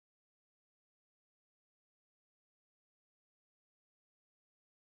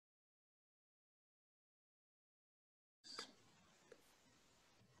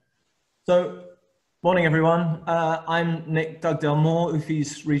So, morning everyone. I'm Nick Dugdale-Moore,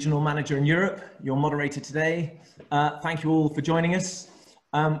 UFI's Regional Manager in Europe, your moderator today. Thank you all for joining us.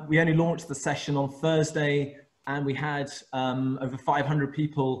 We only launched the session on Thursday and we had over 500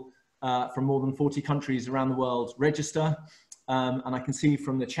 people from more than 40 countries around the world register. And I can see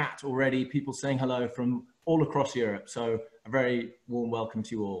from the chat already people saying hello from all across Europe. So a very warm welcome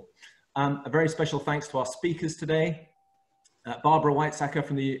to you all. A very special thanks to our speakers today. Barbara Weizsacker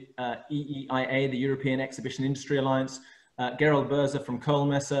from the EEIA, the European Exhibition Industry Alliance, Gerald Bose from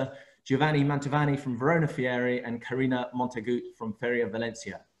Koelnmesse, Giovanni Mantovani from Veronafiere, and Carina Montagut from Feria,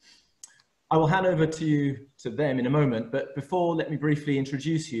 Valencia. I will hand over to them in a moment, but before, let me briefly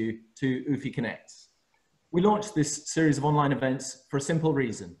introduce you to UFI Connects. We launched this series of online events for a simple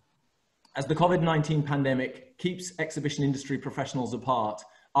reason. As the COVID-19 pandemic keeps exhibition industry professionals apart,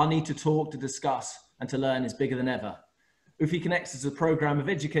 our need to talk, to discuss, and to learn is bigger than ever. UFI Connects is a program of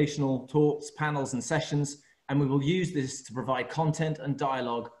educational talks, panels, and sessions, and we will use this to provide content and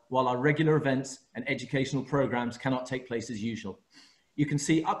dialogue while our regular events and educational programs cannot take place as usual. You can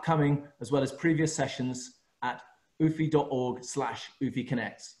see upcoming as well as previous sessions at ufi.org/UFI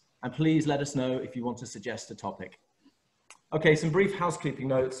Connects. And please let us know if you want to suggest a topic. Okay, some brief housekeeping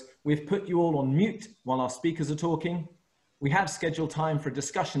notes. We've put you all on mute while our speakers are talking. We have scheduled time for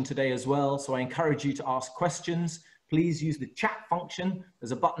discussion today as well, so I encourage you to ask questions. Please use the chat function.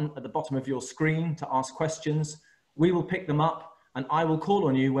 There's a button at the bottom of your screen to ask questions. We will pick them up and I will call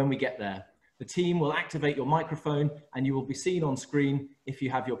on you when we get there. The team will activate your microphone and you will be seen on screen if you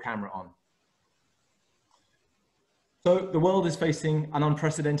have your camera on. So the world is facing an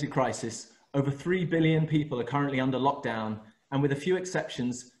unprecedented crisis. Over 3 billion people are currently under lockdown, and with a few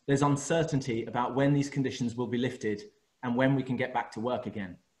exceptions, there's uncertainty about when these conditions will be lifted and when we can get back to work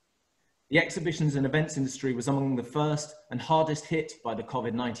again. The exhibitions and events industry was among the first and hardest hit by the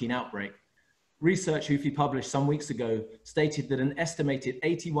COVID-19 outbreak. Research UFI published some weeks ago stated that an estimated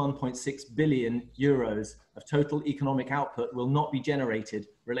 81.6 billion euros of total economic output will not be generated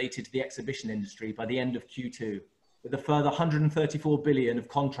related to the exhibition industry by the end of Q2, with a further 134 billion of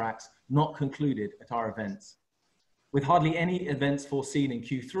contracts not concluded at our events. With hardly any events foreseen in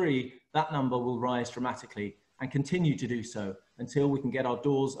Q3, that number will rise dramatically and continue to do so until we can get our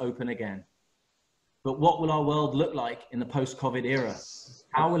doors open again. But what will our world look like in the post-COVID era?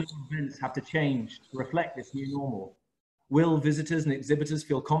 How will events have to change to reflect this new normal? Will visitors and exhibitors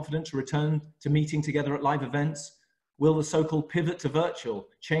feel confident to return to meeting together at live events? Will the so-called pivot to virtual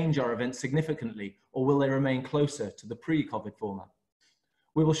change our events significantly, or will they remain closer to the pre-COVID format?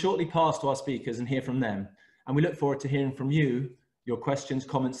 We will shortly pass to our speakers and hear from them, and we look forward to hearing from you, your questions,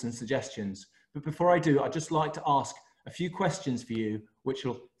 comments, and suggestions. But before I do, I'd just like to ask a few questions for you, which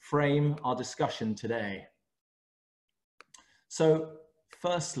will frame our discussion today. So,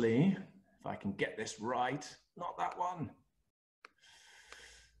 firstly, if I can get this right, not that one.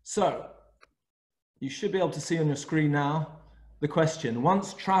 So, you should be able to see on your screen now the question: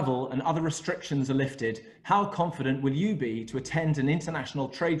 once travel and other restrictions are lifted, how confident will you be to attend an international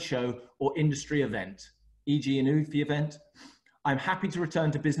trade show or industry event, e.g. an UFI event? I'm happy to return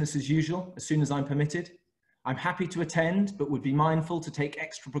to business as usual as soon as I'm permitted. I'm happy to attend, but would be mindful to take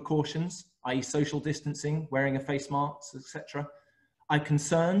extra precautions, i.e. social distancing, wearing a face mask, etc. I'm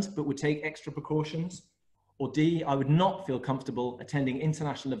concerned, but would take extra precautions. Or D, I would not feel comfortable attending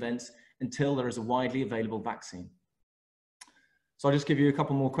international events until there is a widely available vaccine. So I'll just give you a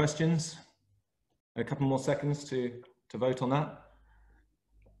couple more questions, a couple more seconds to vote on that.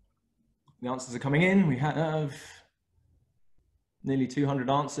 The answers are coming in. We have nearly 200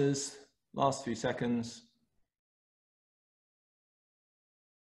 answers. Last few seconds.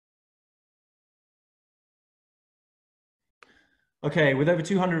 Okay, with over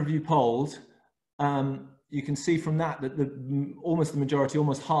 200 of you polled, you can see from that almost the majority,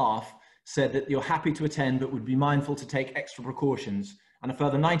 almost half, said that you're happy to attend but would be mindful to take extra precautions. And a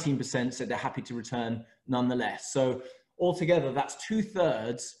further 19% said they're happy to return nonetheless. So altogether, that's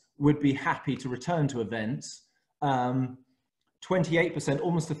 2/3 would be happy to return to events. 28%,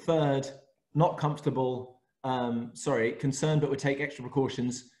 almost a third, not comfortable, concerned but would take extra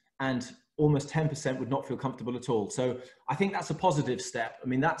precautions, and almost 10% would not feel comfortable at all. So I think that's a positive step. I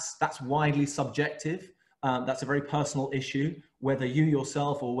mean, that's widely subjective. That's a very personal issue, whether you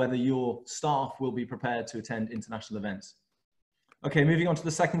yourself or whether your staff will be prepared to attend international events. Okay, moving on to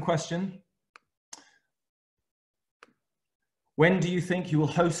the second question. When do you think you will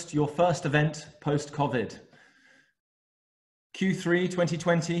host your first event post-COVID? Q3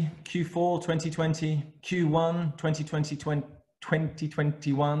 2020, Q4 2020, Q1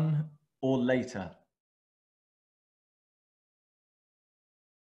 2021, or later?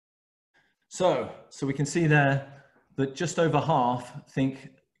 So we can see there that just over half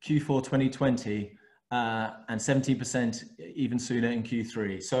think Q4 2020 and 70% even sooner in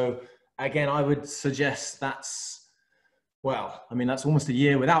Q3. So again, I would suggest that's, well, I mean, that's almost a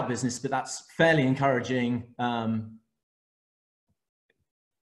year without business, but that's fairly encouraging.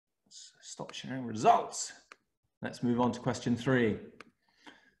 Stop sharing results. Let's move on to question 3.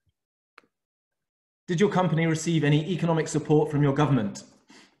 Did your company receive any economic support from your government?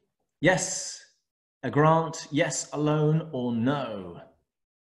 Yes, a grant, yes, a loan, or no?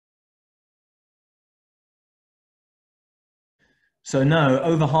 So no,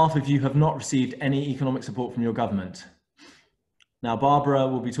 over half of you have not received any economic support from your government. Now, Barbara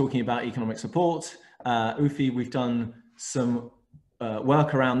will be talking about economic support. UFI, we've done some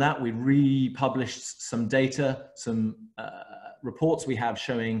work around that. We republished some data, some reports we have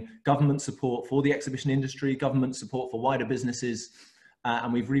showing government support for the exhibition industry, government support for wider businesses,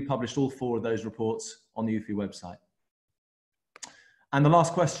 and we've republished all 4 of those reports on the UFI website. And the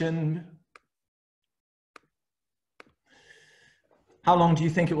last question, how long do you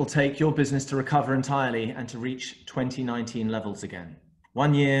think it will take your business to recover entirely and to reach 2019 levels again?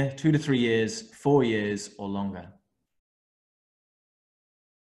 1 year, 2 to 3 years, 4 years, or longer?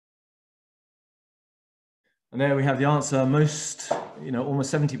 And there we have the answer. Most,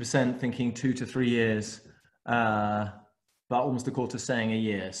 almost 70% thinking 2 to 3 years, but almost a quarter saying a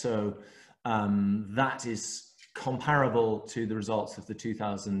year. So that is comparable to the results of the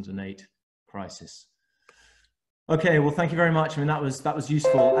 2008 crisis. Okay, well, thank you very much. I mean, that was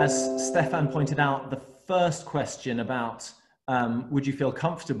useful. As Stefan pointed out, the first question about would you feel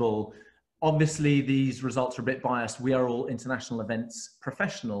comfortable? Obviously, these results are a bit biased. We are all international events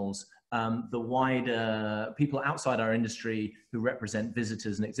professionals. The wider people outside our industry who represent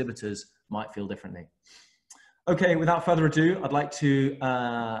visitors and exhibitors might feel differently. Okay, without further ado, I'd like to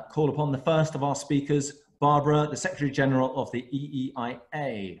call upon the first of our speakers, Barbara, the Secretary General of the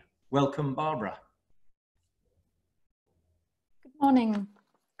EEIA. Welcome, Barbara.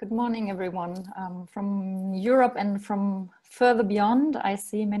 Good morning, everyone. From Europe and from further beyond, I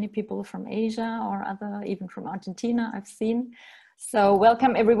see many people from Asia or even from Argentina I've seen. So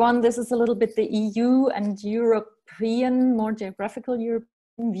welcome everyone. This is a little bit the EU and European, more geographical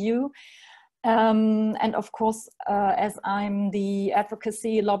European view. And of course, as I'm the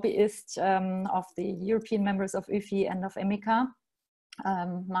advocacy lobbyist of the European members of UFI and of EMICA,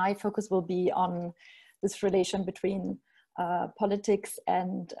 my focus will be on this relation between politics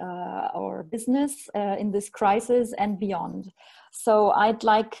and our business in this crisis and beyond. So I'd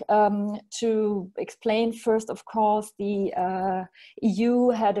like to explain first, of course, the EU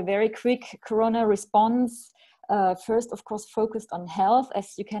had a very quick corona response. First, of course, focused on health,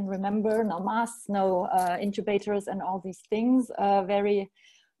 as you can remember, no masks, no incubators and all these things, very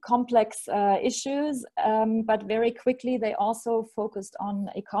complex issues, but very quickly they also focused on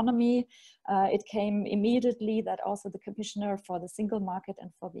economy. It came immediately that also the Commissioner for the Single Market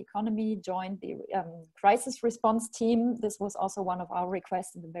and for the Economy joined the crisis response team. This was also one of our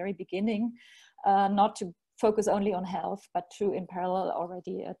requests in the very beginning, not to focus only on health, but to in parallel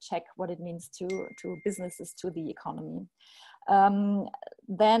already check what it means to businesses, to the economy.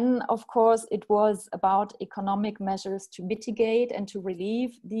 Then, of course, it was about economic measures to mitigate and to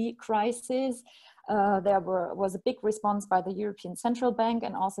relieve the crisis. There was a big response by the European Central Bank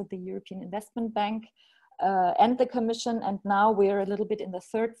and also the European Investment Bank and the Commission. And now we're a little bit in the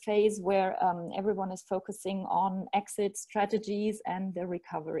third phase where everyone is focusing on exit strategies and the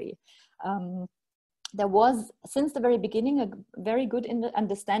recovery. There was, since the very beginning, a very good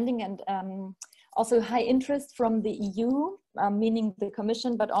understanding and also high interest from the EU, meaning the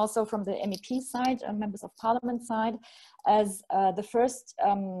Commission, but also from the MEP side, members of Parliament side, as the first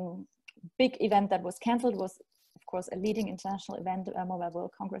big event that was cancelled was, of course, a leading international event, Mobile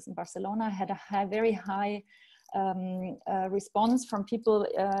World Congress in Barcelona, had a very high response from people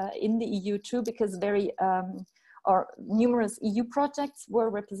in the EU too, because numerous EU projects were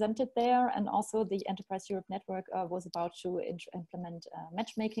represented there, and also the Enterprise Europe Network was about to implement a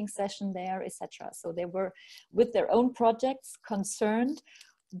matchmaking session there, etc. So they were, with their own projects, concerned.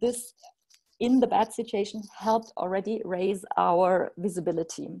 This, in the bad situation, helped already raise our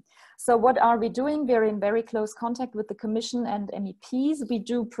visibility. So what are we doing? We're in very close contact with the Commission and MEPs. We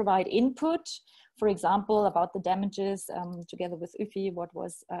do provide input, for example, about the damages together with UFI, what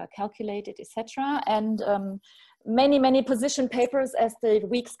was calculated, etc. And many position papers as the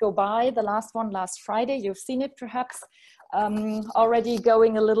weeks go by. The last one last Friday, you've seen it perhaps, already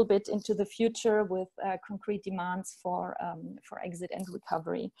going a little bit into the future with concrete demands for exit and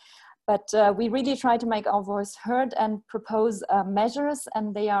recovery. But we really try to make our voice heard and propose measures,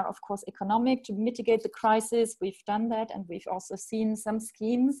 and they are of course economic to mitigate the crisis. We've done that, and we've also seen some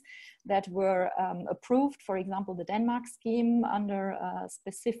schemes that were approved, for example the Denmark scheme under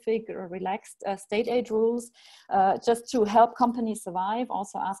specific or relaxed state aid rules, just to help companies survive,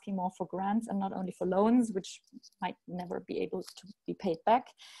 also asking more for grants and not only for loans, which might never be able to be paid back.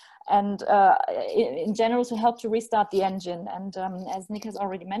 And in general to help to restart the engine. And as Nick has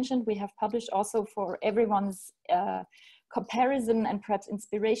already mentioned, we have published also for everyone's comparison and perhaps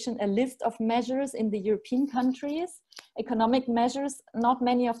inspiration a list of measures in the European countries, economic measures. Not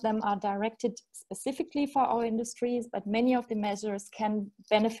many of them are directed specifically for our industries, but many of the measures can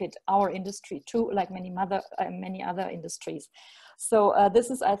benefit our industry too, like many other industries. So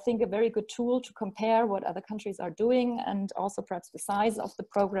this is, I think, a very good tool to compare what other countries are doing, and also perhaps the size of the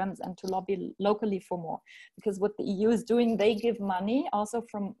programs, and to lobby locally for more. Because what the EU is doing, they give money also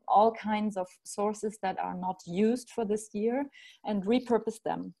from all kinds of sources that are not used for this year, and repurpose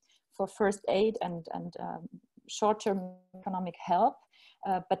them for first aid and short-term economic help,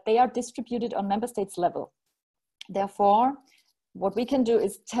 but they are distributed on member states level. Therefore, what we can do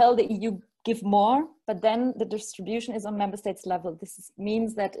is tell the EU, give more, but then the distribution is on member states level. This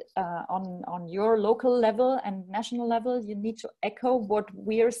means that on your local level and national level, you need to echo what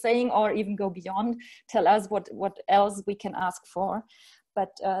we're saying, or even go beyond, tell us what else we can ask for.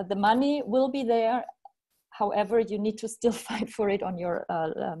 But the money will be there. However, you need to still fight for it on your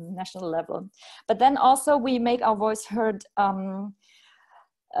national level. But then also we make our voice heard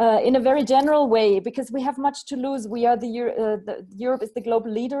in a very general way, because we have much to lose. We are Europe is the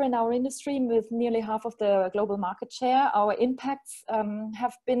global leader in our industry with nearly half of the global market share. Our impacts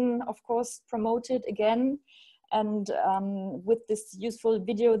have been, of course, promoted again. And with this useful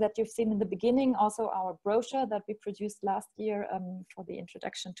video that you've seen in the beginning, also our brochure that we produced last year for the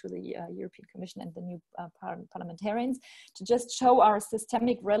introduction to the European Commission and the new parliamentarians, to just show our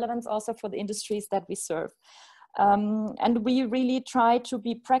systemic relevance also for the industries that we serve. And we really try to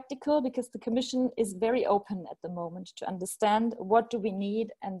be practical, because the Commission is very open at the moment to understand what do we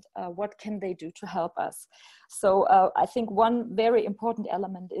need and what can they do to help us. So I think one very important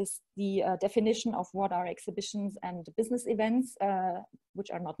element is the definition of what are exhibitions and business events,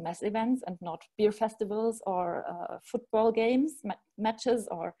 which are not mass events and not beer festivals or football games, matches,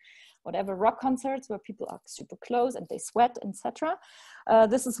 or whatever, rock concerts where people are super close and they sweat, etc.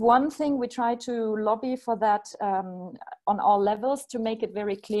 This is one thing we try to lobby for, that on all levels, to make it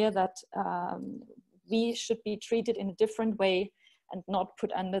very clear that we should be treated in a different way and not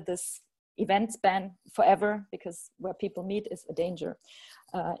put under this events ban forever, because where people meet is a danger.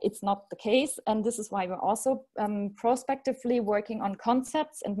 It's not the case, and this is why we're also prospectively working on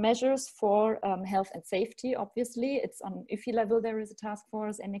concepts and measures for health and safety. Obviously, it's on UFI level, there is a task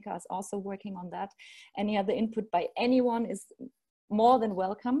force. Ennica is also working on that. Any other input by anyone is more than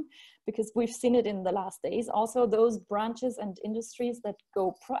welcome, because we've seen it in the last days. Also, those branches and industries that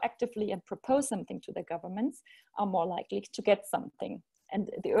go proactively and propose something to their governments are more likely to get something. And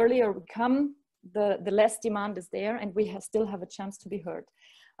the earlier we come, the less demand is there, and we still have a chance to be heard.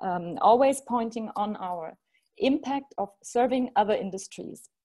 Always pointing on our impact of serving other industries.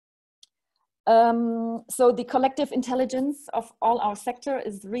 So the collective intelligence of all our sector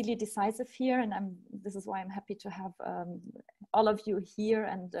is really decisive here, and this is why I'm happy to have all of you here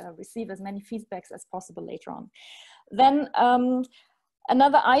and receive as many feedbacks as possible later on. Then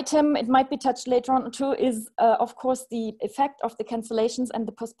another item, it might be touched later on too, is of course the effect of the cancellations and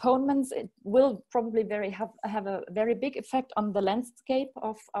the postponements. It will probably have a very big effect on the landscape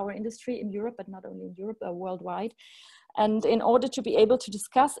of our industry in Europe, but not only in Europe, worldwide. And in order to be able to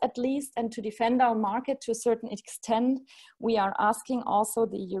discuss at least and to defend our market to a certain extent, we are asking also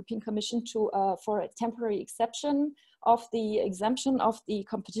the European Commission to for a temporary exception of the exemption of the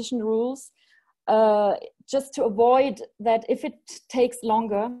competition rules, just to avoid that if it takes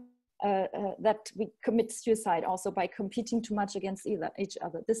longer, that we commit suicide also by competing too much against each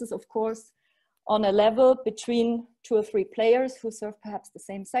other. This is of course on a level between 2 or 3 players who serve perhaps the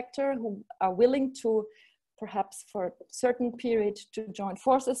same sector, who are willing to perhaps for a certain period to join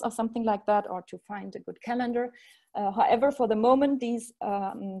forces or something like that, or to find a good calendar. However, for the moment, these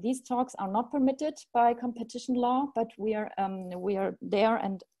talks are not permitted by competition law, but we are there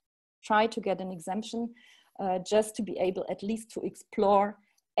and try to get an exemption just to be able at least to explore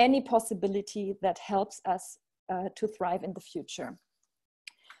any possibility that helps us to thrive in the future.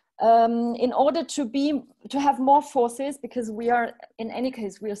 in order to have more forces, because we are, in any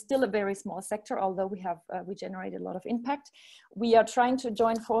case, we are still a very small sector, although we generate a lot of impact. We are trying to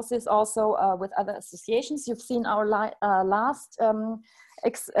join forces also with other associations. You've seen our last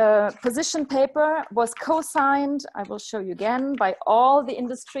position paper was co-signed, I will show you again, by all the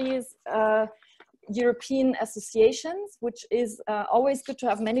industries, European associations, which is always good to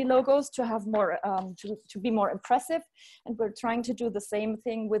have many logos, to have more, to be more impressive. And we're trying to do the same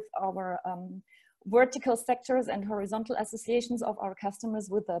thing with our vertical sectors and horizontal associations of our customers,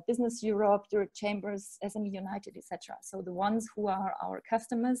 with Business Europe, Direct Chambers, SME United, etc. So the ones who are our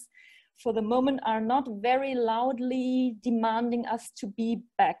customers for the moment are not very loudly demanding us to be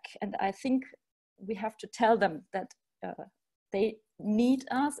back. And I think we have to tell them that they need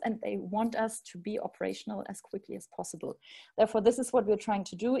us and they want us to be operational as quickly as possible. Therefore, this is what we're trying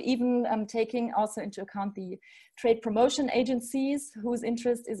to do, even taking also into account the trade promotion agencies, whose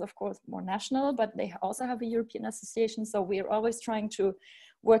interest is of course more national, but they also have a European association. So we are always trying to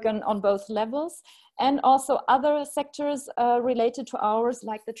work on both levels, and also other sectors related to ours,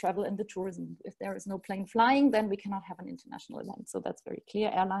 like the travel and the tourism. If there is no plane flying, then we cannot have an international event. So that's very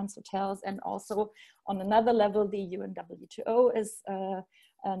clear: airlines, hotels, and also on another level, the UNWTO is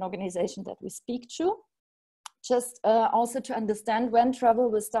an organization that we speak to. Just also to understand when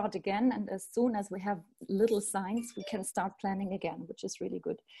travel will start again, and as soon as we have little signs, we can start planning again, which is really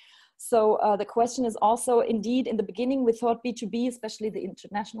good. So the question is also, indeed, in the beginning, we thought B2B, especially the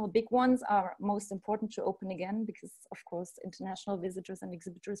international big ones, are most important to open again, because of course, international visitors and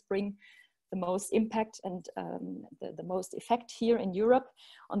exhibitors bring the most impact and the most effect here in Europe.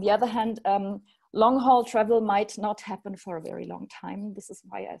 On the other hand, long-haul travel might not happen for a very long time. This is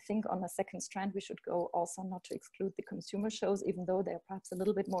why I think on a second strand, we should go also not to exclude the consumer shows, even though they're perhaps a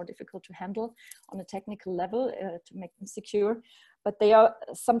little bit more difficult to handle on a technical level to make them secure. But they are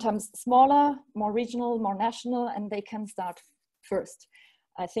sometimes smaller, more regional, more national, and they can start first.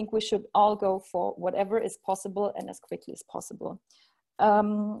 I think we should all go for whatever is possible and as quickly as possible.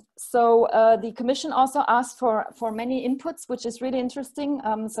 The Commission also asked for many inputs, which is really interesting.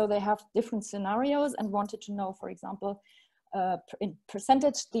 So they have different scenarios and wanted to know, for example, in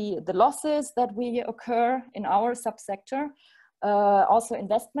percentage, the losses that we occur in our subsector, also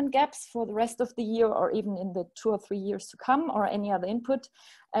investment gaps for the rest of the year, or even in the 2 or 3 years to come, or any other input.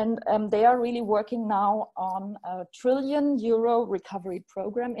 And they are really working now on a €1 trillion recovery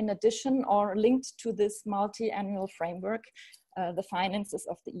program in addition, or linked to this multi-annual framework, the finances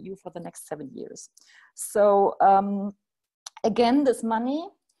of the EU for the next 7 years. So again, this money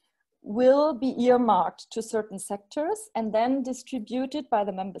will be earmarked to certain sectors and then distributed by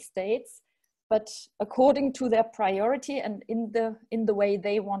the member states, but according to their priority and in the way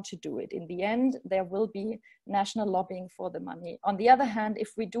they want to do it. In the end, there will be national lobbying for the money. On the other hand,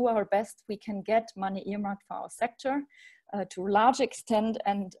 if we do our best, we can get money earmarked for our sector to a large extent,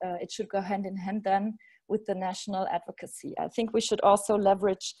 and it should go hand in hand then with the national advocacy. I think we should also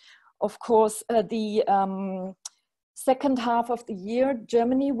leverage, of course, the second half of the year.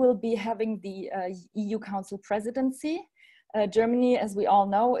 Germany will be having the EU Council presidency. Germany, as we all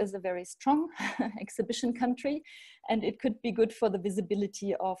know, is a very strong exhibition country, and it could be good for the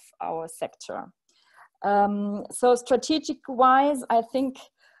visibility of our sector. So strategic-wise, I think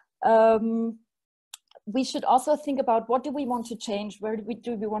we should also think about what do we want to change, where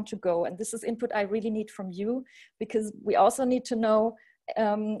do we want to go? And this is input I really need from you, because we also need to know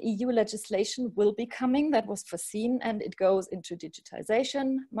EU legislation will be coming, that was foreseen, and it goes into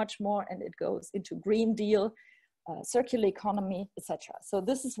digitization much more, and it goes into Green Deal, circular economy, etc. So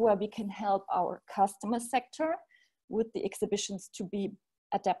this is where we can help our customer sector with the exhibitions to be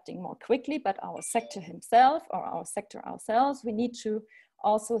adapting more quickly, but our sector himself, or our sector ourselves, we need to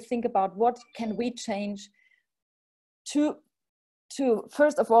also think about what can we change to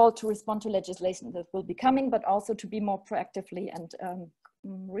first of all, to respond to legislation that will be coming, but also to be more proactively and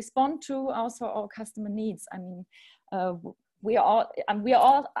respond to also our customer needs. I mean, we are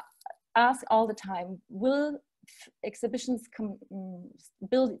all asked all the time, will exhibitions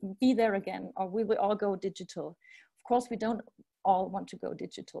be there again, or will we all go digital? Of course, we don't all want to go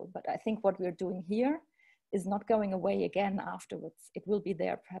digital, but I think what we're doing here is not going away again afterwards. It will be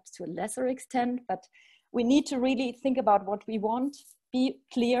there perhaps to a lesser extent, but we need to really think about what we want, be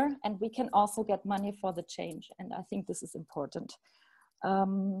clear, and we can also get money for the change. And I think this is important.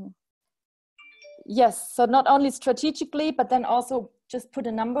 Yes, so not only strategically, but then also just put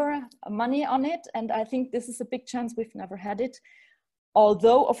a number, money on it. And I think this is a big chance. We've never had it.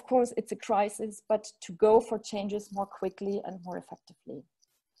 Although, of course, it's a crisis, but to go for changes more quickly and more effectively.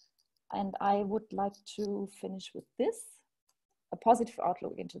 And I would like to finish with this. a positive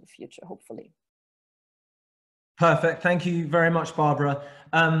outlook into the future, hopefully. Perfect. Thank you very much, Barbara.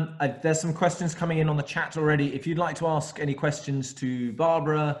 There's some questions coming in on the chat already. If you'd like to ask any questions to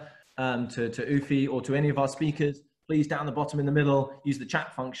Barbara, to UFI, or to any of our speakers, please down the bottom in the middle, use the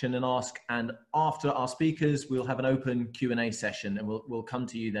chat function and ask. And after our speakers, we'll have an open Q&A session and we'll come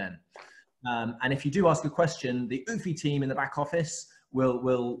to you then. And if you do ask a question, the UFI team in the back office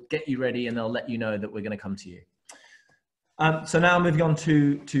will get you ready and they'll let you know that we're going to come to you. So now moving on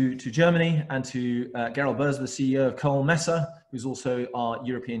to Germany and to Gerald, the CEO of Koelnmesse, who's also our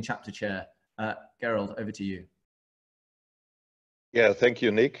European chapter chair. Gerald, over to you. Yeah, thank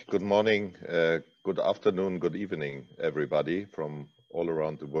you, Nick. Good morning, good afternoon, good evening, everybody from all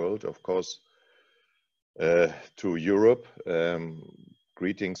around the world, of course, to Europe.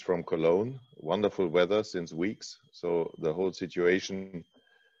 Greetings from Cologne. Wonderful weather since weeks, so the whole situation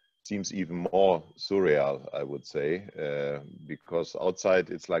seems even more surreal, I would say, because outside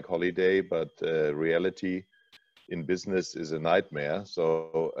it's like holiday, but reality in business is a nightmare.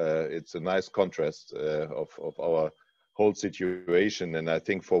 So it's a nice contrast of our whole situation. And I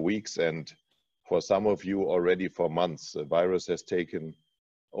think for weeks and for some of you already for months, the virus has taken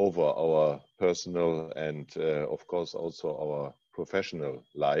over our personal and of course also our professional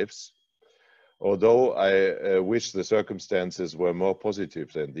lives. Although I wish the circumstances were more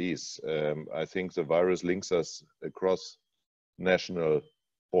positive than these, I think the virus links us across national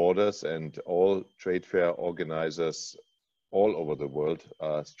borders, and all trade fair organizers all over the world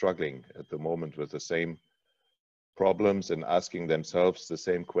are struggling at the moment with the same problems and asking themselves the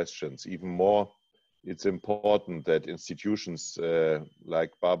same questions. Even more, it's important that institutions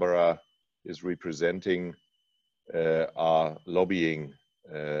like Barbara is representing are lobbying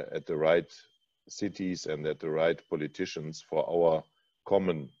at the right cities and at the right politicians for our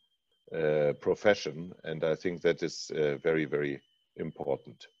common profession, and I think that is very, very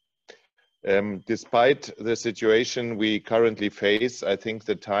important. Despite the situation we currently face, I think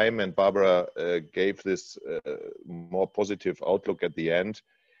the time, and Barbara gave this more positive outlook at the end,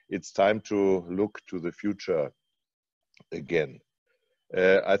 it's time to look to the future again.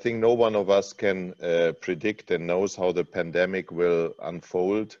 I think no one of us can predict and knows how the pandemic will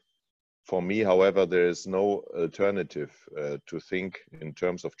unfold. For me, however, there is no alternative to think in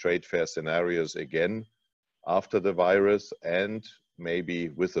terms of trade fair scenarios again after the virus and maybe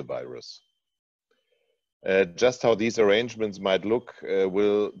with the virus. Just how these arrangements might look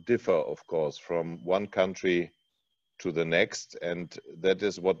will differ, of course, from one country to the next, and that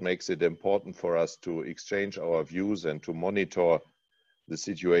is what makes it important for us to exchange our views and to monitor the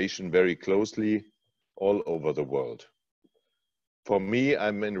situation very closely all over the world. For me,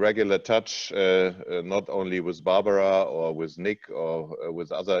 I'm in regular touch, not only with Barbara or with Nick or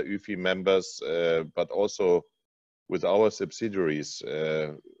with other UFI members, but also with our subsidiaries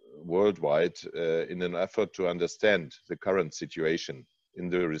worldwide in an effort to understand the current situation in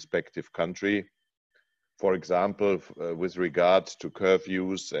the respective country. For example, with regard to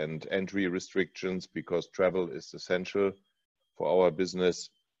curfews and entry restrictions, because travel is essential for our business,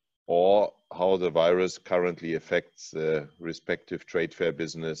 or how the virus currently affects the respective trade fair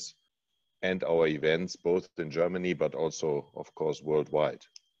business and our events, both in Germany, but also, of course, worldwide.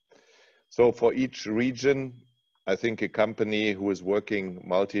 So for each region, I think a company who is working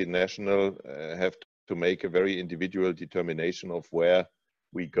multinational have to make a very individual determination of where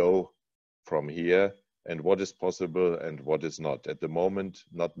we go from here and what is possible and what is not. At the moment,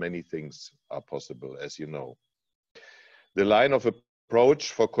 not many things are possible, as you know. The line of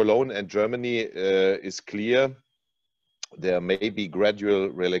approach for Cologne and Germany is clear. There may be gradual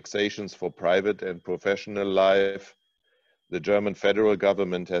relaxations for private and professional life. The German federal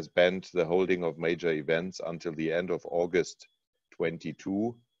government has banned the holding of major events until the end of August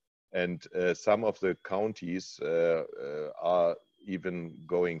 22, and some of the counties are even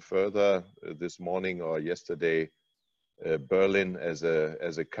going further. This morning or yesterday, Berlin as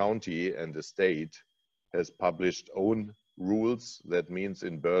a county and a state has published own rules. That means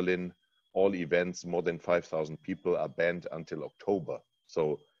in Berlin, all events more than 5,000 people are banned until October.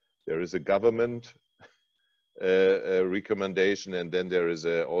 So there is a government recommendation, and then there is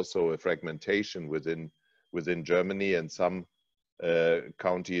also a fragmentation within Germany, and some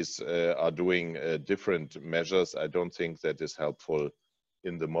counties are doing different measures. I don't think that is helpful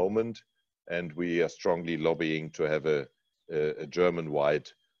in the moment, and we are strongly lobbying to have a German-wide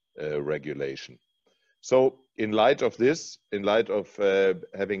regulation. So in light of this, in light of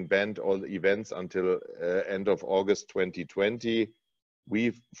having banned all the events until end of August 2020,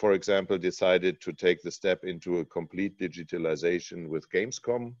 we've, for example, decided to take the step into a complete digitalization with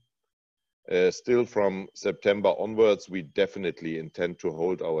Gamescom. Still from September onwards, we definitely intend to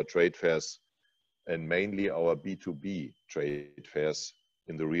hold our trade fairs and mainly our B2B trade fairs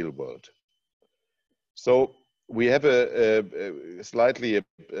in the real world. So we have slightly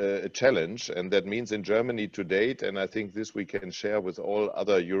a challenge, and that means in Germany to date, and I think this we can share with all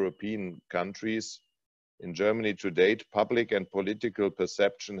other European countries, in Germany to date, public and political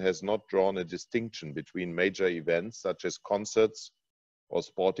perception has not drawn a distinction between major events such as concerts or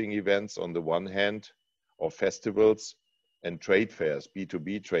sporting events on the one hand, or festivals, and trade fairs,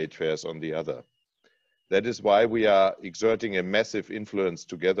 B2B trade fairs on the other. That is why we are exerting a massive influence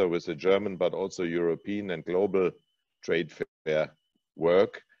together with the German, but also European and global trade fair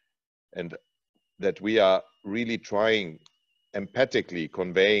work, and that we are really trying empathically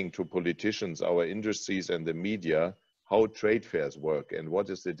conveying to politicians, our industries and the media, how trade fairs work and what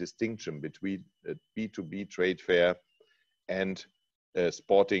is the distinction between a B2B trade fair and a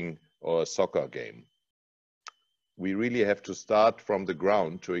sporting or a soccer game. We really have to start from the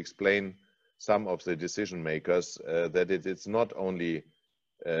ground to explain some of the decision makers that it's not only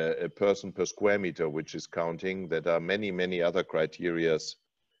a person per square meter which is counting, that are many, many other criteria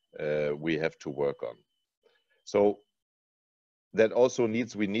we have to work on. So that also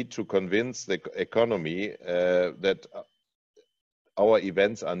we need to convince the economy that our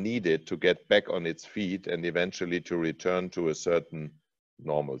events are needed to get back on its feet and eventually to return to a certain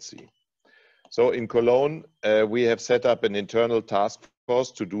normalcy. So in Cologne, we have set up an internal task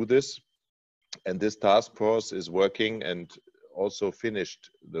force to do this. And this task force is working and also finished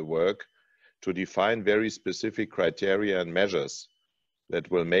the work to define very specific criteria and measures that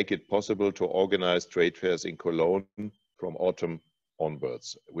will make it possible to organize trade fairs in Cologne from autumn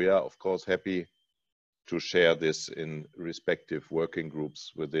onwards. We are, of course, happy to share this in respective working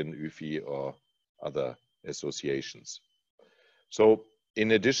groups within UFI or other associations. So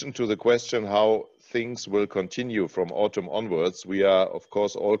in addition to the question how things will continue from autumn onwards, we are, of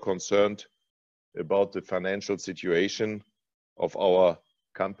course, all concerned about the financial situation of our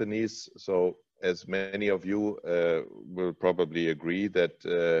companies. So as many of you will probably agree that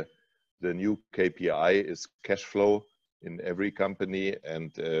the new KPI is cash flow in every company,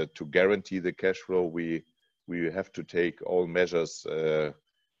 and to guarantee the cash flow, we have to take all measures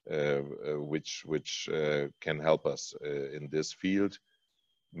which can help us in this field,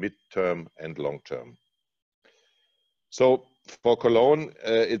 mid-term and long-term. So for Cologne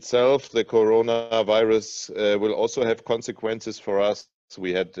itself, the coronavirus will also have consequences for us.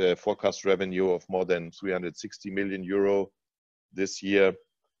 We had a forecast revenue of more than 360 million euro this year.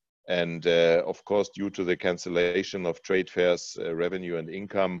 And of course, due to the cancellation of trade fairs, revenue and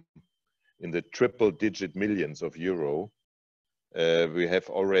income in the triple-digit millions of euro, we have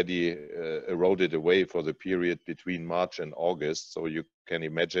already eroded away for the period between March and August. So you can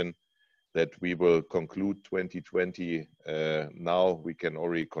imagine that we will conclude 2020 now. We can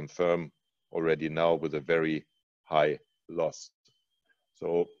already confirm already now with a very high loss.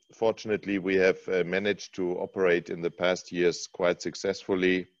 So fortunately, we have managed to operate in the past years quite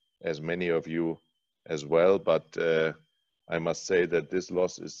successfully, as many of you as well. But I must say that this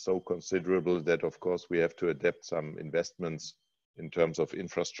loss is so considerable that, of course, we have to adapt some investments in terms of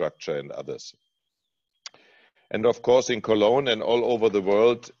infrastructure and others. And of course, in Cologne and all over the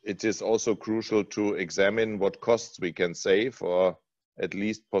world, it is also crucial to examine what costs we can save or at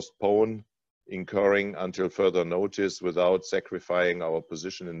least postpone incurring until further notice without sacrificing our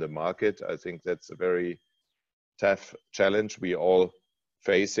position in the market. I think that's a very tough challenge we all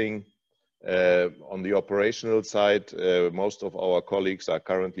facing. On the operational side, most of our colleagues are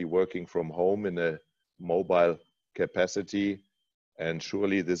currently working from home in a mobile capacity. And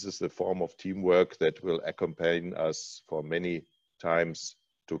surely this is the form of teamwork that will accompany us for many times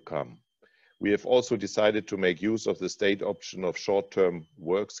to come. We have also decided to make use of the state option of short-term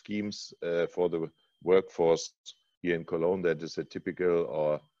work schemes for the workforce here in Cologne. That is a typical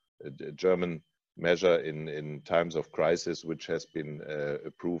or a German measure in times of crisis, which has been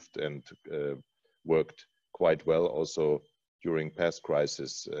approved and worked quite well also during past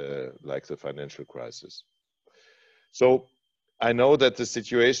crises like the financial crisis. So I know that the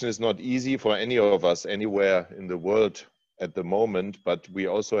situation is not easy for any of us anywhere in the world at the moment, but we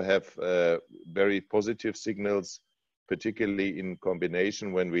also have very positive signals, particularly in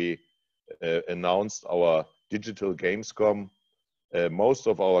combination when we announced our digital Gamescom. Most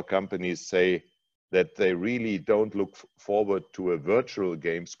of our companies say that they really don't look forward to a virtual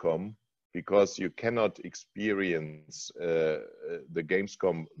Gamescom because you cannot experience the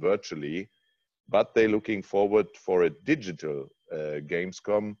Gamescom virtually, but they're looking forward for a digital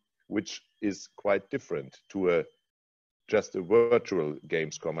Gamescom, which is quite different to just a virtual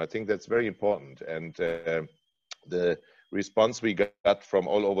Gamescom. I think that's very important. And the response we got from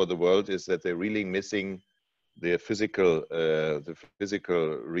all over the world is that they're really missing the physical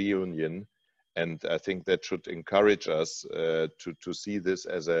reunion. And I think that should encourage us to see this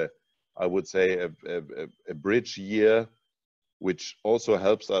as I would say, a bridge year, which also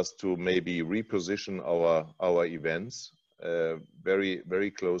helps us to maybe reposition our events very,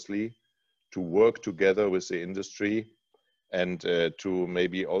 very closely, to work together with the industry, and to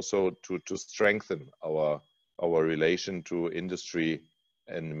maybe also to strengthen our relation to industry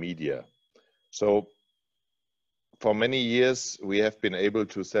and media. So for many years, we have been able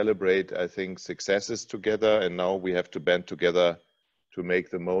to celebrate, I think, successes together, and now we have to band together to make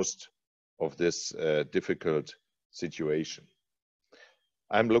the most of this difficult situation.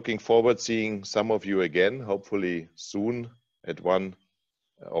 I'm looking forward to seeing some of you again, hopefully soon at one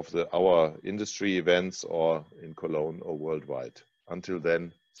of our industry events, or in Cologne or worldwide. Until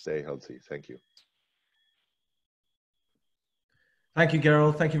then, stay healthy. Thank you. Thank you,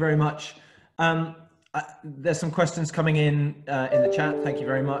 Gerald. Thank you very much. There's some questions coming in the chat. Thank you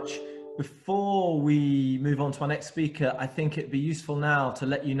very much. Before we move on to our next speaker, I think it'd be useful now to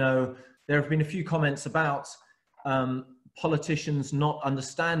let you know there have been a few comments about politicians not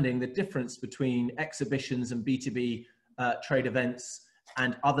understanding the difference between exhibitions and B2B trade events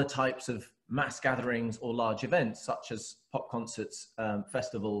and other types of mass gatherings or large events, such as pop concerts,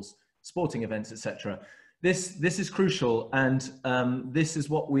 festivals, sporting events, etc. This is crucial, and this is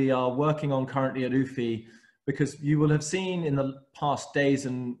what we are working on currently at UFI, because you will have seen in the past days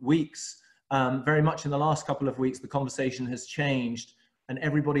and weeks, very much in the last couple of weeks, the conversation has changed, and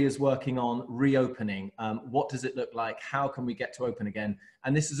everybody is working on reopening. What does it look like? How can we get to open again?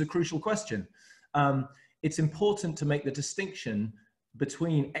 And this is a crucial question. It's important to make the distinction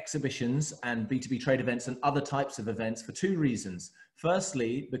between exhibitions and B2B trade events and other types of events for two reasons.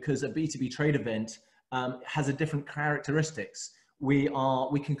 Firstly, because a B2B trade event has a different characteristics. We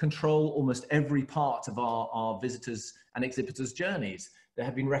can control almost every part of our visitors and exhibitors' journeys. There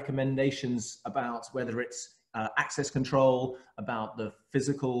have been recommendations about whether it's access control, about the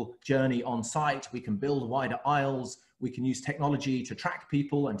physical journey on site. We can build wider aisles. We can use technology to track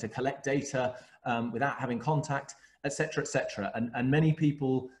people and to collect data without having contact, etc., etc. And many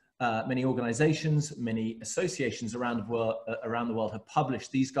people, many organizations, many associations around the world have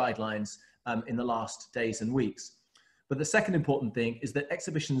published these guidelines in the last days and weeks. But the second important thing is that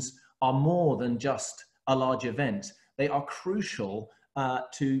exhibitions are more than just a large event. They are crucial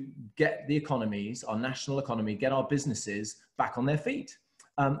to get the economies, our national economy, get our businesses back on their feet.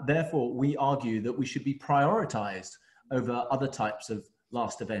 Therefore, we argue that we should be prioritized over other types of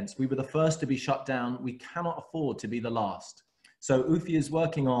last events. We were the first to be shut down. We cannot afford to be the last. So UFI is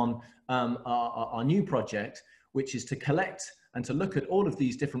working on our new project, which is to collect and to look at all of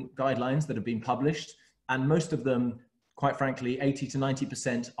these different guidelines that have been published, and most of them, quite frankly, 80 to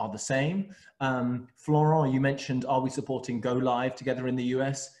 90% are the same. Florent, you mentioned, are we supporting Go Live together in the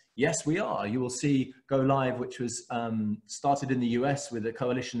US? Yes, we are. You will see Go Live, which was started in the US with a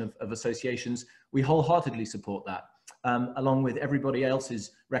coalition of associations. We wholeheartedly support that, along with everybody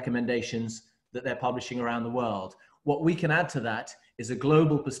else's recommendations that they're publishing around the world. What we can add to that is a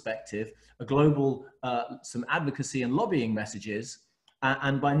global perspective, a global, some advocacy and lobbying messages,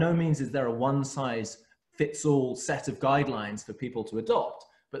 and by no means is there a one-size-fits-all set of guidelines for people to adopt,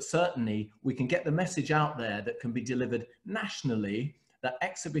 but certainly we can get the message out there that can be delivered nationally, that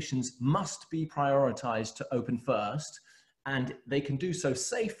exhibitions must be prioritized to open first, and they can do so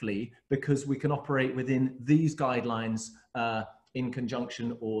safely because we can operate within these guidelines in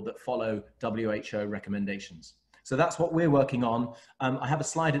conjunction or that follow WHO recommendations. So that's what we're working on. I have a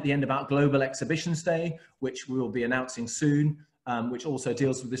slide at the end about Global Exhibitions Day, which we will be announcing soon, which also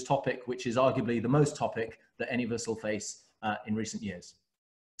deals with this topic, which is arguably the most topic that any of us will face in recent years.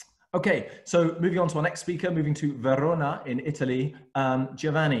 Okay, so moving on to our next speaker, moving to Verona in Italy.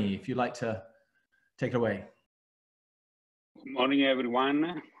 Giovanni, if you'd like to take it away. Good morning,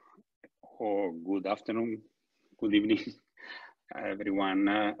 everyone, or good afternoon, good evening, everyone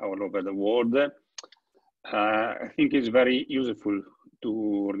all over the world. I think it's very useful to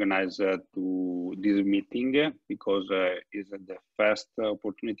organize to this meeting because it's the first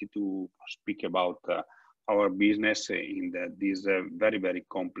opportunity to speak about our business in this very, very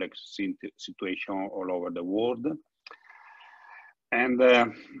complex situation all over the world. And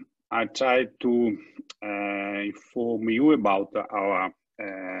I try to inform you about our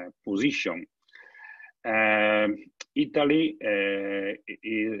position. Italy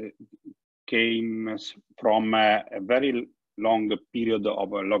came from a very long period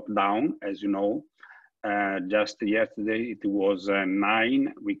of a lockdown, as you know, Just yesterday, it was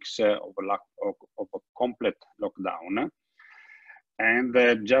 9 weeks of a complete lockdown. And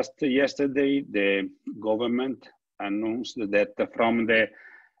just yesterday, the government announced that from the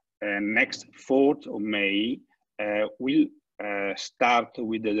next 4th of May, will start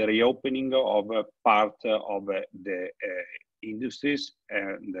with the reopening of a part of the industries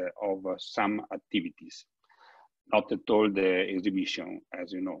and of some activities. Not at all the exhibition,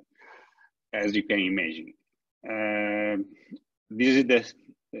 as you know, as you can imagine. This is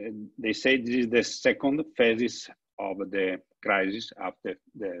they say this is the second phase of the crisis after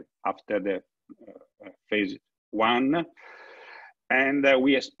the phase 1, and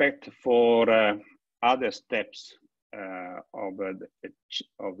we expect for other steps of the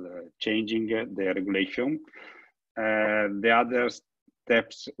changing the regulation. The other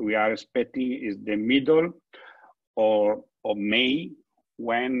steps we are expecting is the middle of May,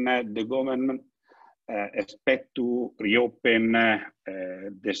 when the government expect to reopen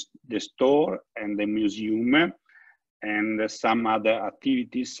the store and the museum and some other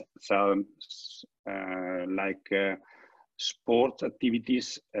activities, some like sport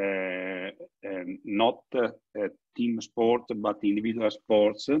activities, not team sport, but individual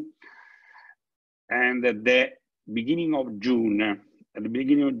sports. And at the beginning of June,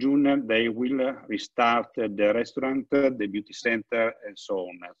 they will restart the restaurant, the beauty center, and so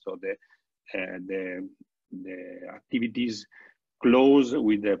on. So the activities close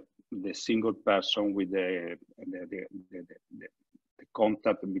with the single person, with the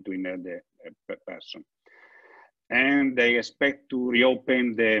contact between the person. And they expect to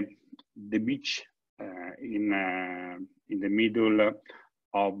reopen the beach in the middle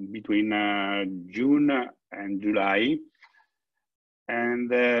of between June and July. And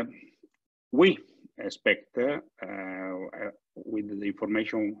we expect, with the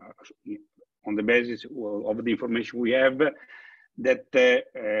information, on the basis of the information we have, that the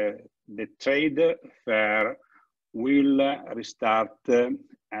trade fair will restart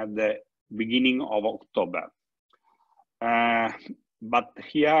at the beginning of October. But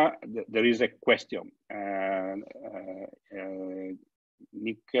here there is a question.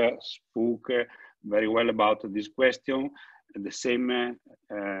 Nick spoke very well about this question. The same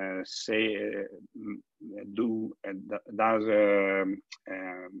does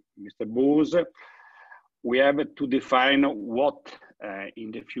Mr. Bose. We have to define what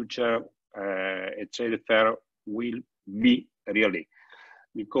in the future a trade fair will be really,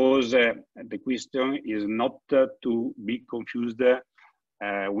 because the question is not to be confused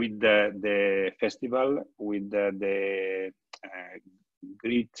with the festival, with the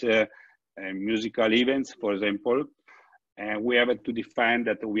great musical events, for example. We have to define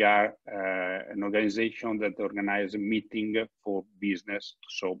that we are an organization that organizes a meeting for business,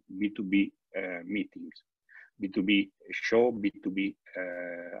 so B2B meetings, B2B show, B2B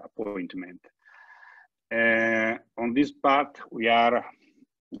appointment. On this part, we are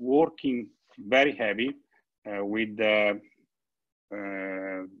working very heavy with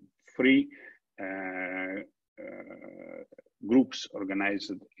 3 groups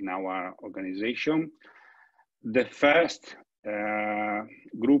organized in our organization. The first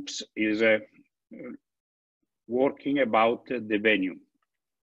groups is working about the venue.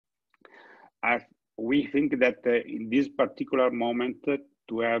 We think that in this particular moment,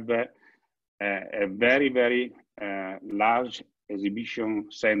 to have a very, very large exhibition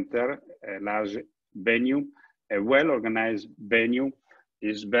center, a large venue, a well-organized venue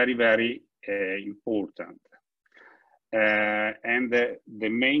is very, very important. And the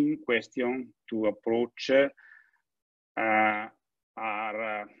main question to approach are,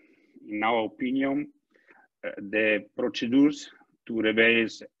 in our opinion, the procedures to reveal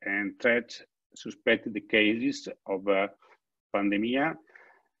and treat suspected cases of pandemia.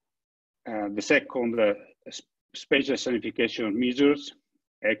 The second, special sanitation measures,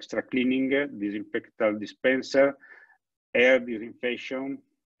 extra cleaning, disinfectant dispenser, air disinfection,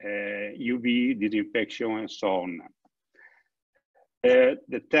 UV disinfection, and so on.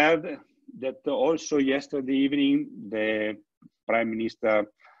 The third, that also yesterday evening, the Prime Minister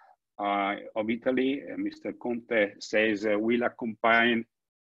of Italy, Mr. Conte, says will accompany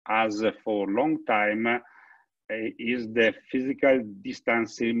us for a long time, is the physical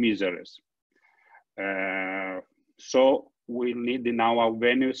distancing measures. So we need in our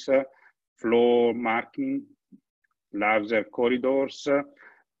venues floor marking, larger corridors,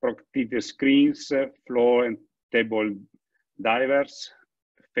 protective screens, floor and table divers,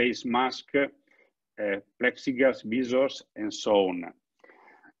 face mask, plexiglass visors, and so on.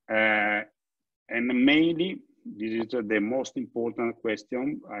 And mainly, this is the most important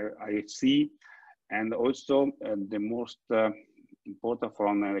question I see, and also the most important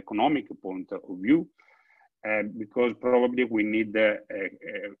from an economic point of view, because probably we need a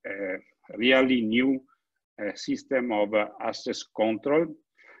really new system of access control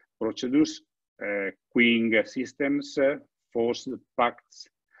procedures, queuing systems, forced pacts,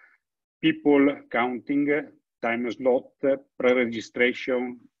 people counting, time slot,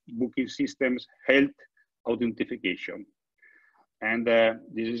 pre-registration, booking systems, health authentication. And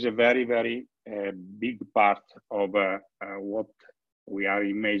this is a very, very big part of what we are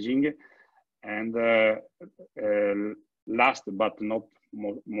imagining. And last but not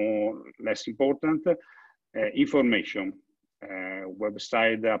less important, information,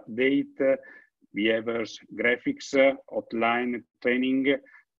 website update, behaviors, graphics, outline, training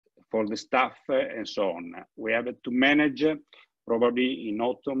for the staff, and so on. We have to manage, probably in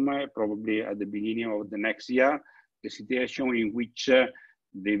autumn, probably at the beginning of the next year, the situation in which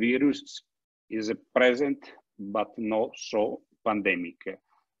the virus is present, but not so pandemic.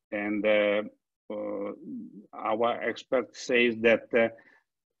 And our expert says that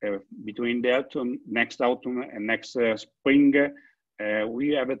between the next autumn and next spring, we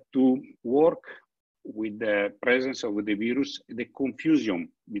have to work with the presence of the virus, the confusion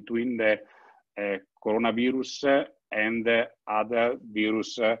between the coronavirus and other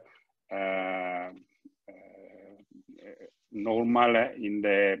virus normal in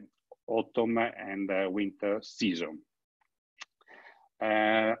the autumn and winter season.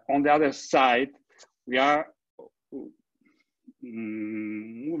 On the other side, we are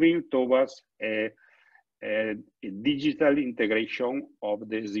moving towards a digital integration of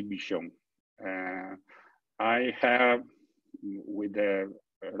the exhibition. I have, with a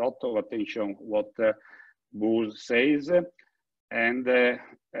lot of attention, what Bose says, and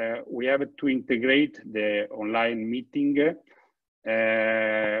we have to integrate the online meeting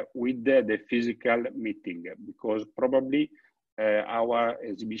with the physical meeting, because probably our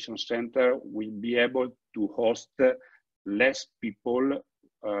exhibition center will be able to host less people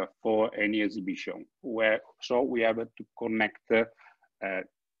for any exhibition. So we have to connect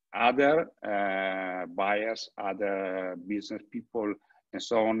other buyers, other business people, and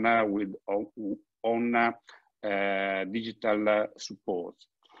so on with on digital support.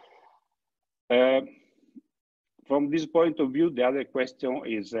 From this point of view, the other question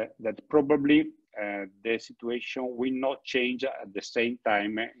is that probably the situation will not change at the same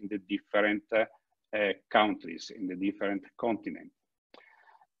time in the different countries, in the different continents.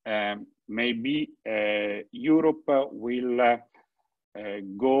 Maybe Europe will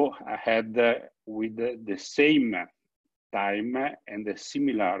go ahead with the same time and a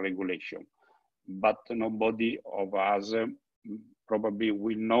similar regulation, but nobody of us probably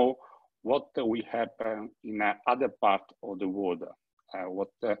will know what will happen in other parts of the world, what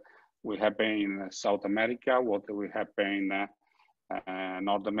will happen in South America, what will happen in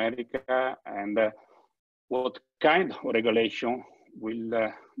North America, and what kind of regulation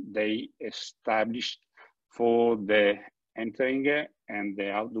will they establish for the entering and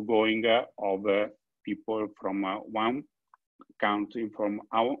the outgoing of people from one country, from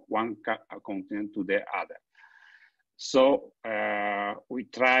one continent to the other. So we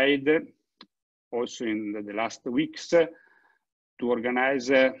tried also in the last weeks to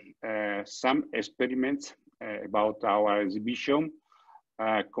organize some experiments about our exhibition,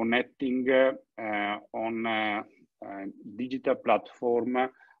 connecting on digital platform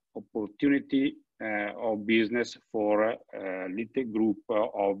opportunity of business for a little group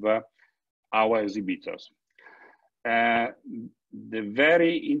of our exhibitors. The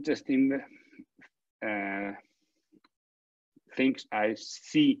very interesting things I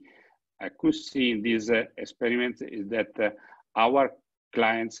could see in this experiment is that our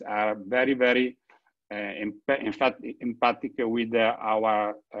clients are very, very empathic with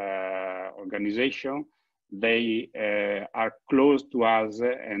our organization. They are close to us,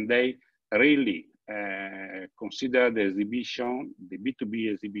 and they really consider the exhibition, the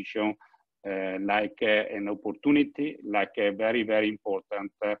B2B exhibition, like an opportunity, like a very, very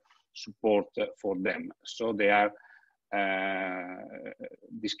important support for them. So they are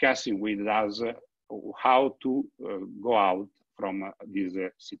discussing with us how to go out from this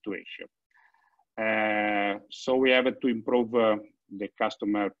situation. So we have to improve the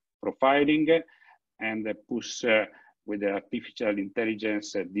customer profiling and push with the artificial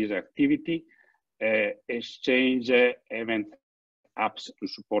intelligence this activity, exchange event apps to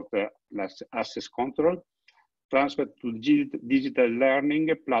support access control, transfer to digital learning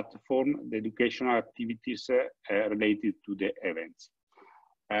platform the educational activities related to the events.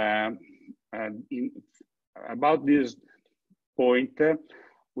 About this point,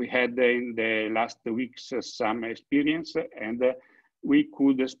 we had in the last weeks some experience, and we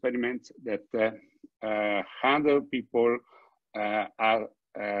could experiment that 100 people are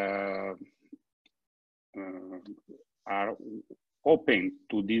open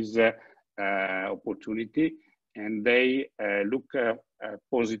to this opportunity, and they look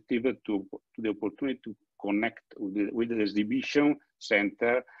positive to the opportunity to connect with the exhibition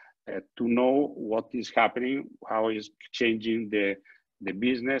center to know what is happening, how is changing the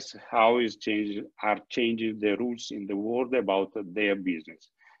business, how is changing the rules in the world about their business.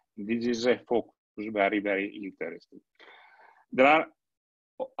 This is a focus very, very interesting. There are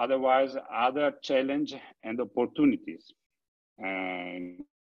otherwise other challenge and opportunities.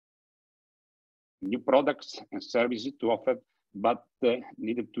 New products and services to offer, but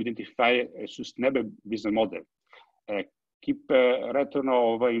needed to identify a sustainable business model. Keep a return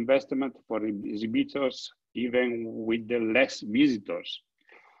of investment for exhibitors, even with the less visitors.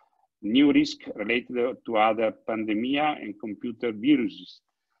 New risk related to other pandemia and computer viruses.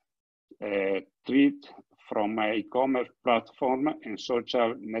 Treat from e-commerce platform and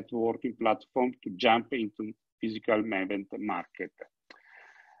social networking platform to jump into physical event market.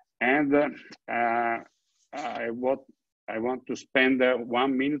 And I want to spend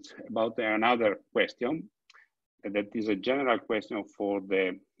 1 minute about another question that is a general question for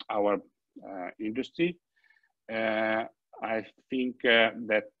our industry. I think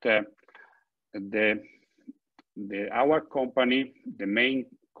that our company, the main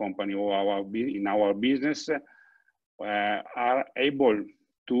company of in our business, are able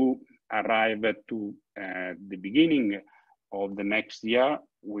to arrive to the beginning of the next year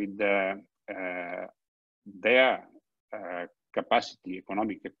with their capacity,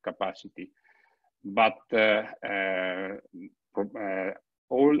 economic capacity, but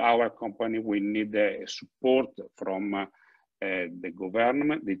all our company will need support from the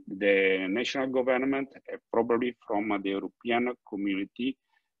government, the national government, probably from the European community,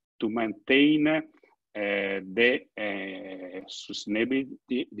 to maintain the sustainability,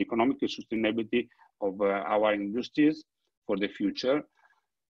 the economic sustainability of our industries for the future.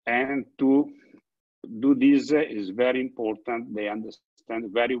 And to do this is very important. They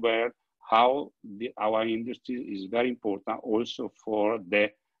understand very well how our industry is very important also for the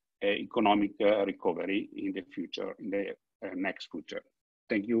economic recovery in the future, in the next future.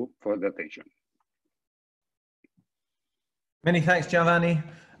 Thank you for the attention. Many thanks, Giovanni.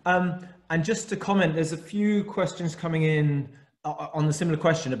 And just to comment, there's a few questions coming in on the similar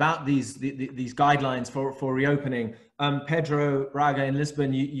question about these guidelines for reopening. Pedro Braga in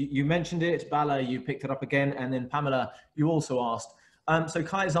Lisbon, you mentioned it. Bala, you picked it up again, and then Pamela, you also asked. So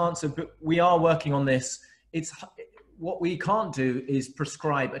Kai's answer, but we are working on this. What we can't do is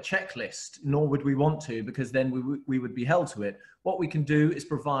prescribe a checklist, nor would we want to, because then we would be held to it. What we can do is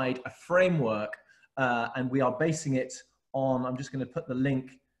provide a framework, and we are basing it on, I'm just going to put the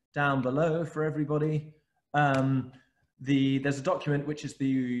link down below for everybody. There's a document which is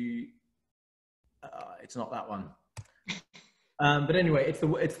it's not that one. But anyway,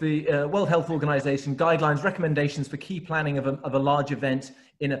 it's the World Health Organization guidelines, recommendations for key planning of a large event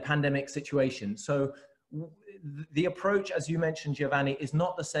in a pandemic situation. So the approach, as you mentioned, Giovanni, is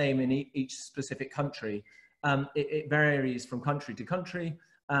not the same in each specific country. It varies from country to country.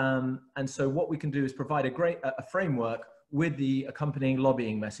 And so what we can do is provide a framework with the accompanying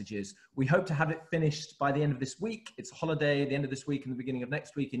lobbying messages. We hope to have it finished by the end of this week. It's a holiday at the end of this week and the beginning of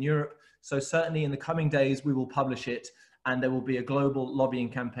next week in Europe. So certainly in the coming days, we will publish it, and there will be a global lobbying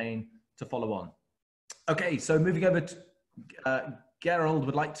campaign to follow on. Okay, so moving over to Gerald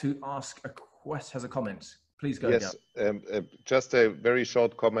would like to ask has a comment. Please go. Yes, just a very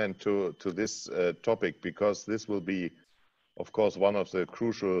short comment to this topic, because this will be, of course, one of the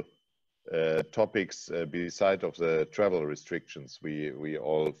crucial topics beside of the travel restrictions we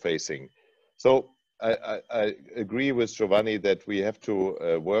all facing. So I agree with Giovanni that we have to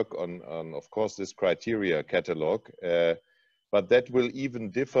work on, of course, this criteria catalog, but that will even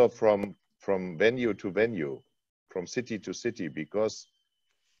differ from venue to venue, from city to city, because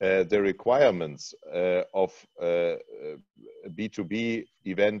the requirements of a B2B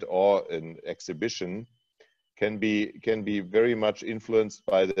event or an exhibition can be very much influenced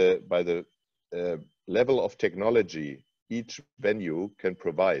by the level of technology each venue can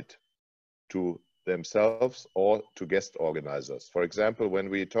provide to themselves or to guest organizers. For example, when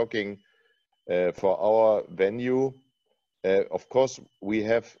we're talking for our venue, of course we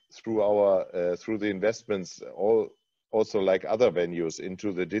have through the investments also like other venues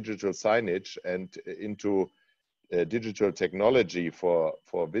into the digital signage and into digital technology for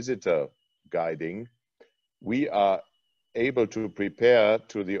visitor guiding. We are able to prepare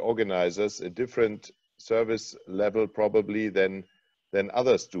to the organizers a different service level probably than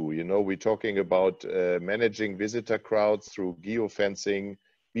others do. You know, we're talking about managing visitor crowds through geofencing,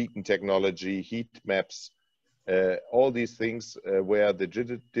 beacon technology, heat maps, all these things where the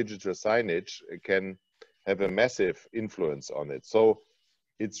digital signage can have a massive influence on it. So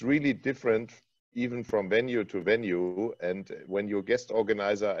it's really different even from venue to venue. And when you're a guest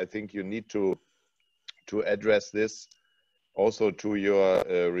organizer, I think you need to address this also to your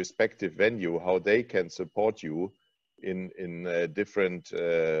respective venue, how they can support you in different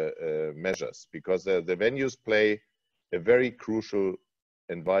measures, because the venues play a very crucial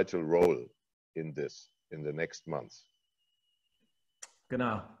and vital role in this in the next months.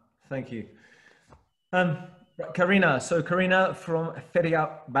 Genau, thank you. Carina, so Carina from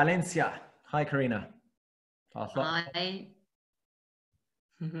Feria, Valencia. Hi, Carina. Hi.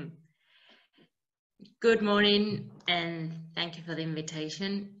 Good morning, and thank you for the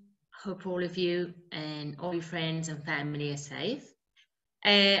invitation. Hope all of you and all your friends and family are safe.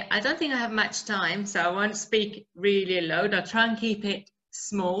 I don't think I have much time, so I won't speak really loud. I'll try and keep it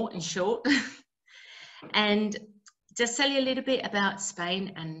small and short. And just tell you a little bit about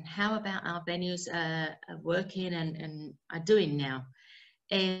Spain and how about our venues are working and are doing now.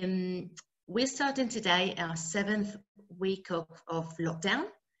 We're starting today our 7th week of lockdown.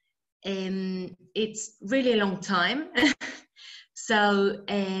 It's really a long time. So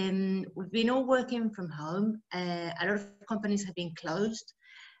we've been all working from home. A lot of companies have been closed.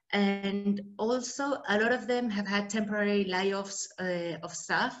 And also a lot of them have had temporary layoffs of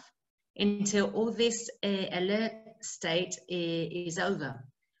staff until all this alert state is over.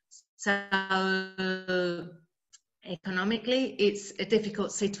 So economically, it's a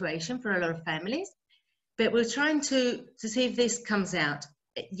difficult situation for a lot of families, but we're trying to see if this comes out.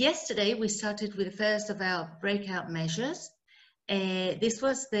 Yesterday, we started with the first of our breakout measures. This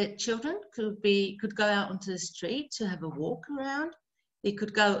was that children could go out onto the street to have a walk around. They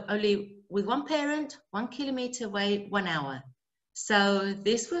could go only with one parent, 1 kilometer away, 1 hour. So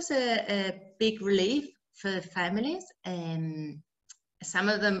this was a big relief for families. Some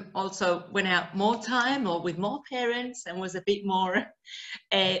of them also went out more time or with more parents and was a bit more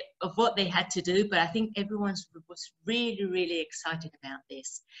of what they had to do. But I think everyone was really, really excited about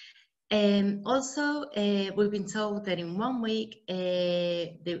this. Also, we've been told that in 1 week,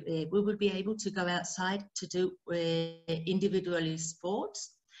 we will be able to go outside to do individual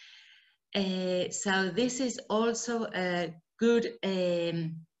sports. So this is also a good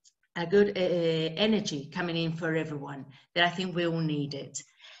energy coming in for everyone that I think we all need it.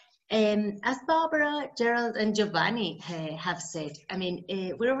 As Barbara, Gerald and Giovanni have said, I mean,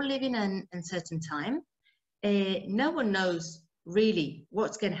 we're all living in an uncertain time. No one knows really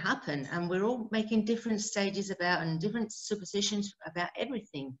what's going to happen, and we're all making different stages about and different suppositions about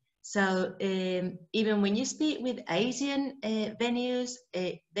everything. So even when you speak with Asian venues,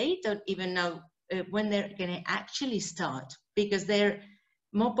 they don't even know when they're going to actually start, because they're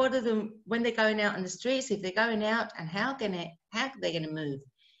more bothered than when they're going out on the streets, if they're going out and how are they going to move.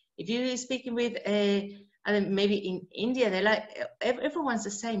 If you're speaking with I mean, maybe in India, they're like, everyone's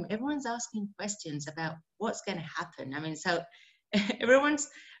the same. Everyone's asking questions about what's going to happen. I mean, so everyone's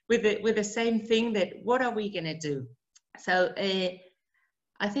with the same thing, that what are we going to do? So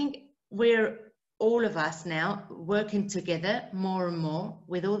I think we're all of us now working together more and more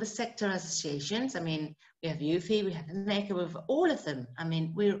with all the sector associations. I mean, we have UFI, we have NECA, with all of them. I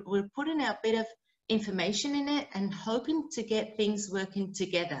mean, we're putting out a bit of information in it and hoping to get things working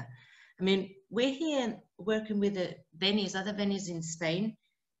together. I mean, we're here working with the venues, other venues in Spain,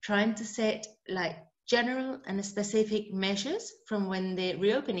 trying to set like general and specific measures from when the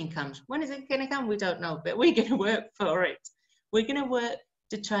reopening comes. When is it going to come? We don't know, but we're going to work for it. We're going to work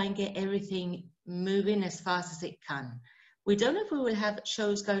to try and get everything moving as fast as it can. We don't know if we will have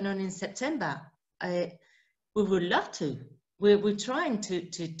shows going on in September. We would love to. We're trying to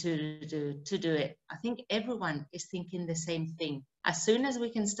do it. I think everyone is thinking the same thing. As soon as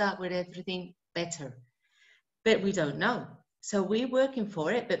we can start with everything, better. But we don't know. So we're working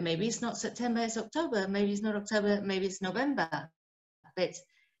for it, but maybe it's not September, it's October. Maybe it's not October, maybe it's November. But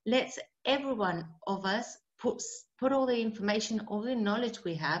let's everyone of us put all the information, all the knowledge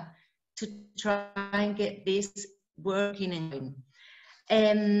we have to try and get this working and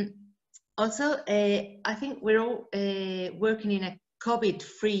going. Also, I think we're all working in a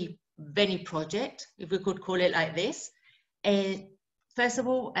COVID-free venue project, if we could call it like this. First of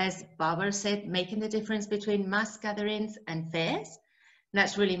all, as Barbara said, making the difference between mass gatherings and fairs.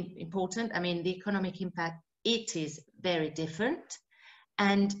 That's really important. I mean, the economic impact, it is very different.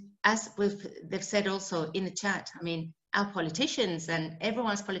 And as they've said also in the chat, I mean, our politicians and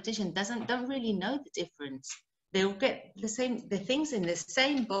everyone's politician don't really know the difference. They'll get the things in the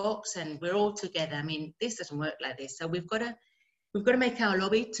same box, and we're all together. I mean, this doesn't work like this. So we've got to make our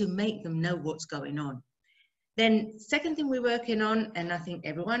lobby to make them know what's going on. Then second thing we're working on, and I think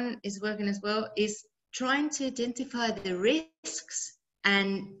everyone is working as well, is trying to identify the risks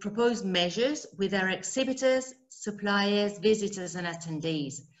and propose measures with our exhibitors, suppliers, visitors, and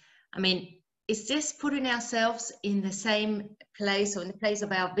attendees. I mean, it's just putting ourselves in the same place or in the place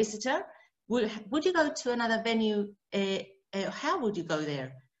of our visitor. Would you go to another venue? How would you go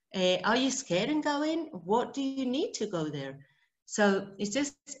there? Are you scared in going? What do you need to go there? So it's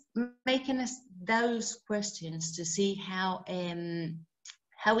just making us those questions to see how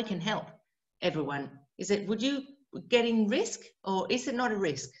we can help everyone. Is it, would you get in risk, or is it not a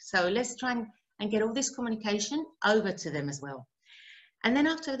risk? So let's try and get all this communication over to them as well. And then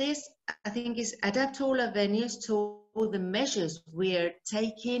after this, I think is adapt all our venues to all the measures we're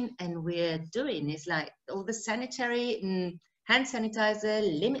taking and we're doing. It's like all the sanitary and hand sanitizer,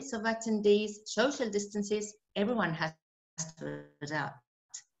 limits of attendees, social distances, everyone has to adapt.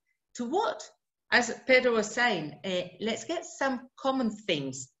 To what? As Pedro was saying, let's get some common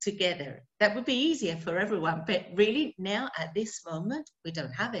things together. That would be easier for everyone, but really now at this moment, we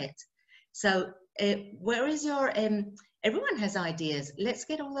don't have it. So where is your, everyone has ideas. Let's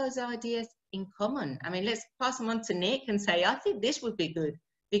get all those ideas in common. I mean, let's pass them on to Nick and say, I think this would be good,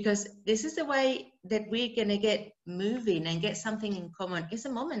 because this is the way that we're gonna get moving and get something in common. It's a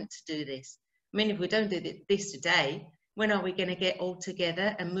moment to do this. I mean, if we don't do this today, when are we gonna get all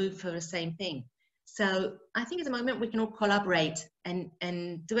together and move for the same thing? So I think at the moment we can all collaborate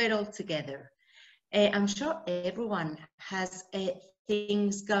and do it all together. I'm sure everyone has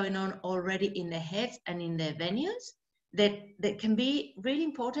things going on already in their heads and in their venues that can be really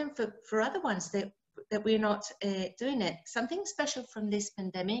important for other ones that we're not doing it. Something special from this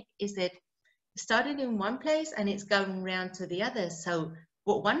pandemic is that it started in one place and it's going around to the others. So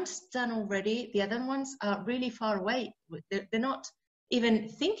what one's done already, the other ones are really far away. They're not even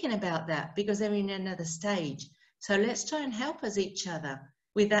thinking about that because they're in another stage. So let's try and help us each other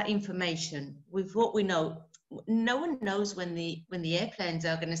with that information, with what we know. No one knows when the airplanes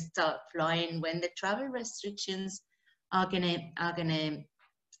are going to start flying, when the travel restrictions are going to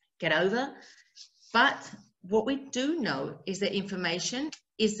get over. But what we do know is that information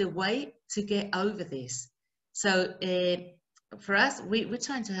is the way to get over this. So for us, we're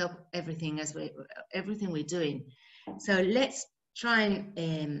trying to help everything we're doing. So let's try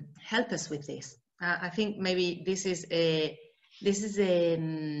and help us with this. I think maybe this is the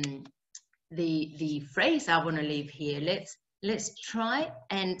phrase I want to leave here. Let's try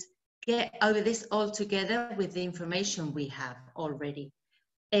and get over this all together with the information we have already.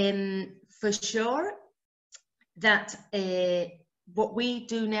 For sure that what we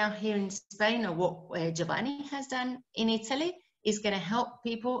do now here in Spain, or what Giovanni has done in Italy, is going to help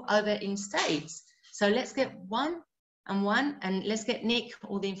people over in States. So let's get one, and let's get Nick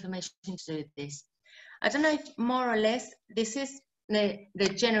all the information to do this. I don't know if more or less this is the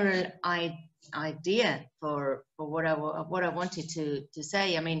general idea for what I wanted to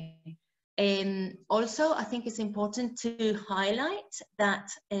say. I mean, also I think it's important to highlight that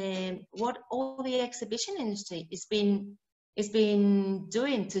what all the exhibition industry has been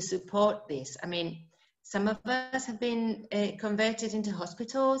doing to support this. I mean, some of us have been converted into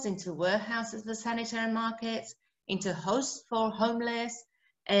hospitals, into warehouses for sanitary markets, into hosts for homeless.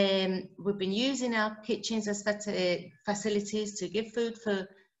 We've been using our kitchens as facilities to give food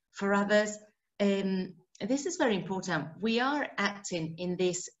for others. This is very important. We are acting in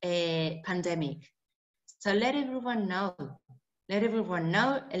this pandemic. So let everyone know,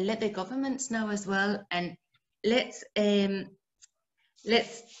 and let the governments know as well. And let's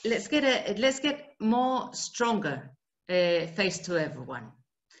get more stronger face to everyone.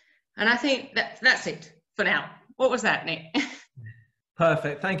 And I think that's it for now. What was that, Nick?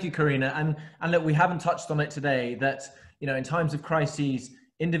 Perfect. Thank you, Carina. And look, we haven't touched on it today that, you know, in times of crises,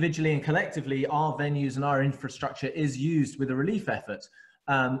 individually and collectively, our venues and our infrastructure is used with a relief effort,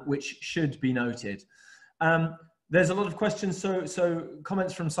 which should be noted. There's a lot of questions. So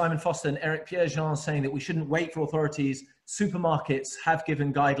comments from Simon Foster and Eric Pierre-Jean saying that we shouldn't wait for authorities. Supermarkets have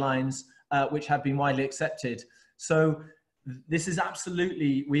given guidelines which have been widely accepted. So this is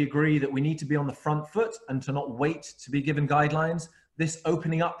absolutely, we agree that we need to be on the front foot and to not wait to be given guidelines. This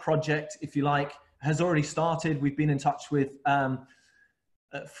opening up project, if you like, has already started. We've been in touch with not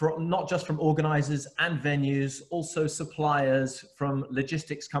just from organizers and venues, also suppliers, from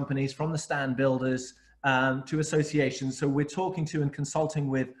logistics companies, from the stand builders, to associations. So we're talking to and consulting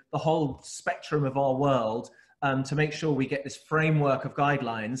with the whole spectrum of our world to make sure we get this framework of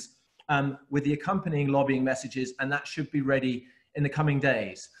guidelines with the accompanying lobbying messages, and that should be ready in the coming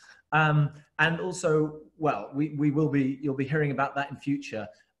days. And also, well, you'll be hearing about that in future.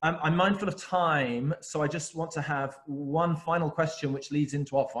 I'm mindful of time, so I just want to have one final question, which leads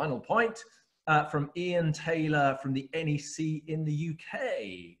into our final point, from Ian Taylor from the NEC in the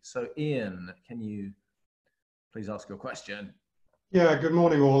UK. So Ian, can you please ask your question? Yeah, good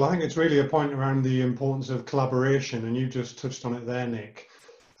morning all. I think it's really a point around the importance of collaboration, and you just touched on it there, Nick.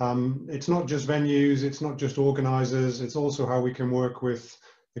 It's not just venues, it's not just organisers, it's also how we can work with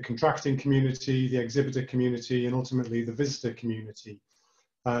the contracting community, the exhibitor community, and ultimately the visitor community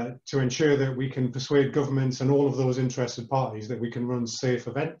to ensure that we can persuade governments and all of those interested parties that we can run safe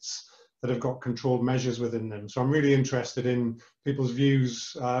events that have got controlled measures within them. So I'm really interested in people's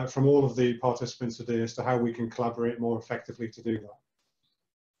views from all of the participants today as to how we can collaborate more effectively to do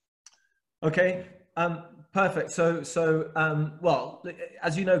that. Okay, perfect. Well,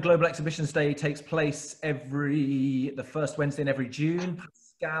 as you know, Global Exhibitions Day takes place the first Wednesday in every June.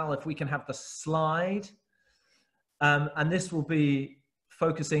 Pascal, if we can have the slide. And this will be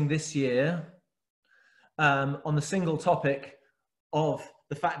focusing this year on the single topic of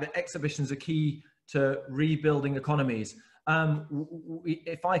the fact that exhibitions are key to rebuilding economies.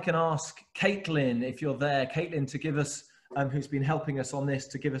 If I can ask Caitlin, if you're there, Caitlin, to give us, who's been helping us on this,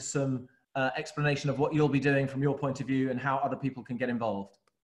 to give us some explanation of what you'll be doing from your point of view and how other people can get involved.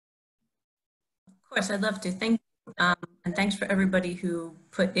 Of course, I'd love to. Thank you. And thanks for everybody who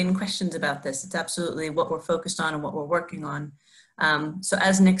put in questions about this. It's absolutely what we're focused on and what we're working on. So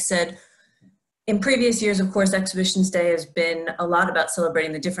as Nick said, in previous years, of course, Exhibitions Day has been a lot about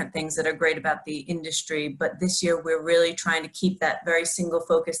celebrating the different things that are great about the industry. But this year, we're really trying to keep that very single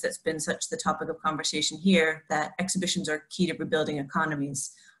focus that's been such the topic of conversation here, that exhibitions are key to rebuilding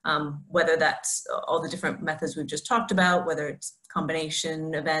economies. Whether that's all the different methods we've just talked about, whether it's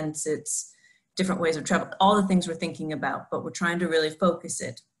combination events, it's different ways of travel, all the things we're thinking about, but we're trying to really focus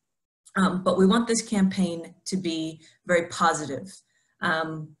it. But we want this campaign to be very positive.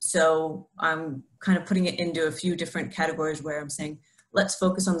 So I'm kind of putting it into a few different categories where I'm saying, let's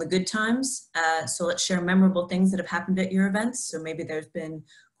focus on the good times. So let's share memorable things that have happened at your events. So maybe there's been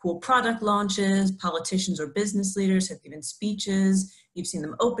cool product launches, politicians or business leaders have given speeches, you've seen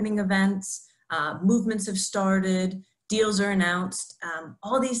them opening events, movements have started, deals are announced,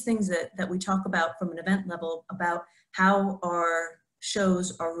 all these things that we talk about from an event level about how our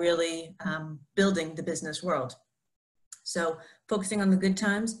shows are really building the business world. So focusing on the good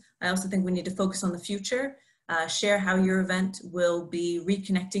times, I also think we need to focus on the future, share how your event will be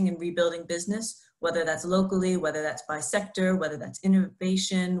reconnecting and rebuilding business, whether that's locally, whether that's by sector, whether that's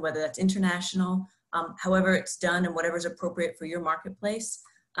innovation, whether that's international, however it's done and whatever's appropriate for your marketplace.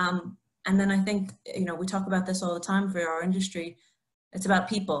 And then I think, you know, we talk about this all the time for our industry, it's about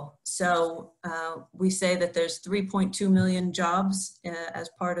people. So we say that there's 3.2 million jobs as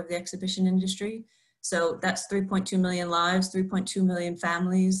part of the exhibition industry. So that's 3.2 million lives, 3.2 million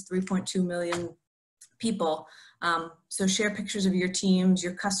families, 3.2 million people. So share pictures of your teams,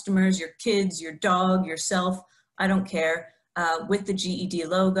 your customers, your kids, your dog, yourself, I don't care, with the GED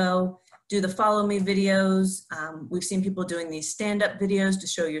logo. Do the follow me videos. We've seen people doing these stand-up videos to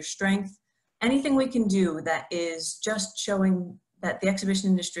show your strength. Anything we can do that is just showing that the exhibition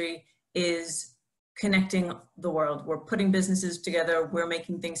industry is connecting the world. We're putting businesses together, we're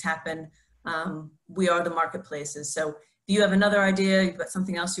making things happen. We are the marketplaces. So if you have another idea, you've got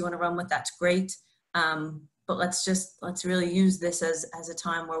something else you want to run with, that's great. But let's really use this as a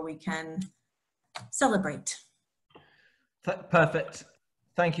time where we can celebrate. Perfect.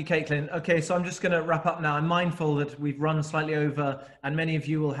 Thank you, Caitlin. Okay, so I'm just going to wrap up now. I'm mindful that we've run slightly over and many of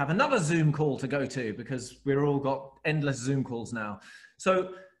you will have another Zoom call to go to because we've all got endless Zoom calls now.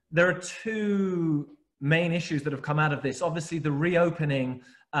 So there are two main issues that have come out of this. Obviously, the reopening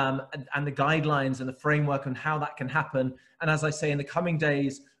and the guidelines and the framework and how that can happen. And as I say, in the coming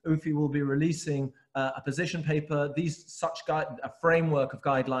days, UFI will be releasing a position paper, a framework of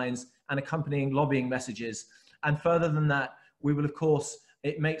guidelines and accompanying lobbying messages. And further than that, we will, of course,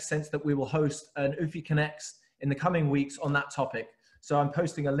 it makes sense that we will host an UFI Connects in the coming weeks on that topic. So I'm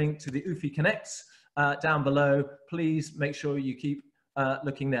posting a link to the UFI Connects down below. Please make sure you keep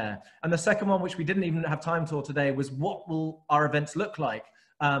looking there. And the second one, which we didn't even have time for today, was what will our events look like?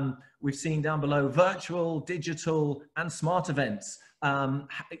 We've seen down below virtual, digital, and smart events,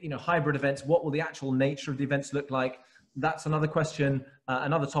 you know, hybrid events. What will the actual nature of the events look like? That's another question,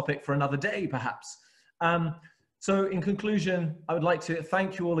 another topic for another day, perhaps. So in conclusion, I would like to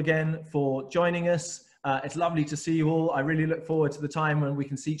thank you all again for joining us. It's lovely to see you all. I really look forward to the time when we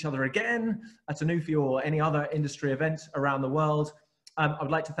can see each other again at an UFI or any other industry event around the world. I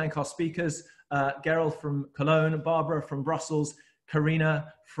would like to thank our speakers, Gerald from Cologne, Barbara from Brussels,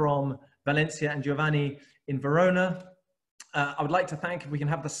 Carina from Valencia, and Giovanni in Verona. I would like to thank, if we can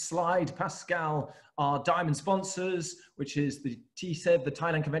have the slide, Pascal, our diamond sponsors, which is the TSEB, the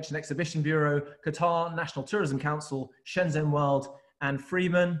Thailand Convention Exhibition Bureau, Qatar National Tourism Council, Shenzhen World, and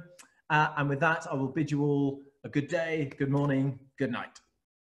Freeman. And with that, I will bid you all a good day, good morning, good night.